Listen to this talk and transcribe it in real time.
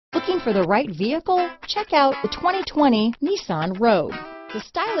Looking for the right vehicle? Check out the 2020 Nissan Rogue. The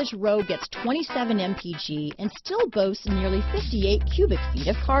stylish Rogue gets 27 mpg and still boasts nearly 58 cubic feet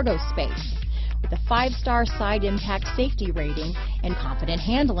of cargo space. With a 5-star side impact safety rating and confident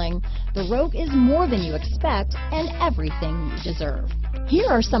handling, the Rogue is more than you expect and everything you deserve. Here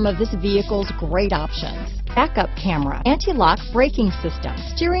are some of this vehicle's great options: backup camera, anti-lock braking system,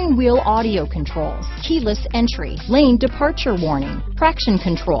 steering wheel audio controls, keyless entry, lane departure warning, traction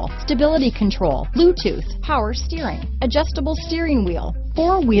control, stability control, Bluetooth, power steering, adjustable steering wheel,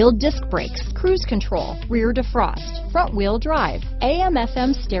 4-wheel disc brakes, cruise control, rear defrost, front wheel drive,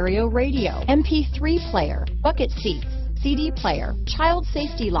 AM/FM stereo radio, MP3 player, bucket seats, CD player, child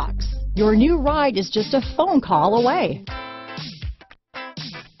safety locks. Your new ride is just a phone call away.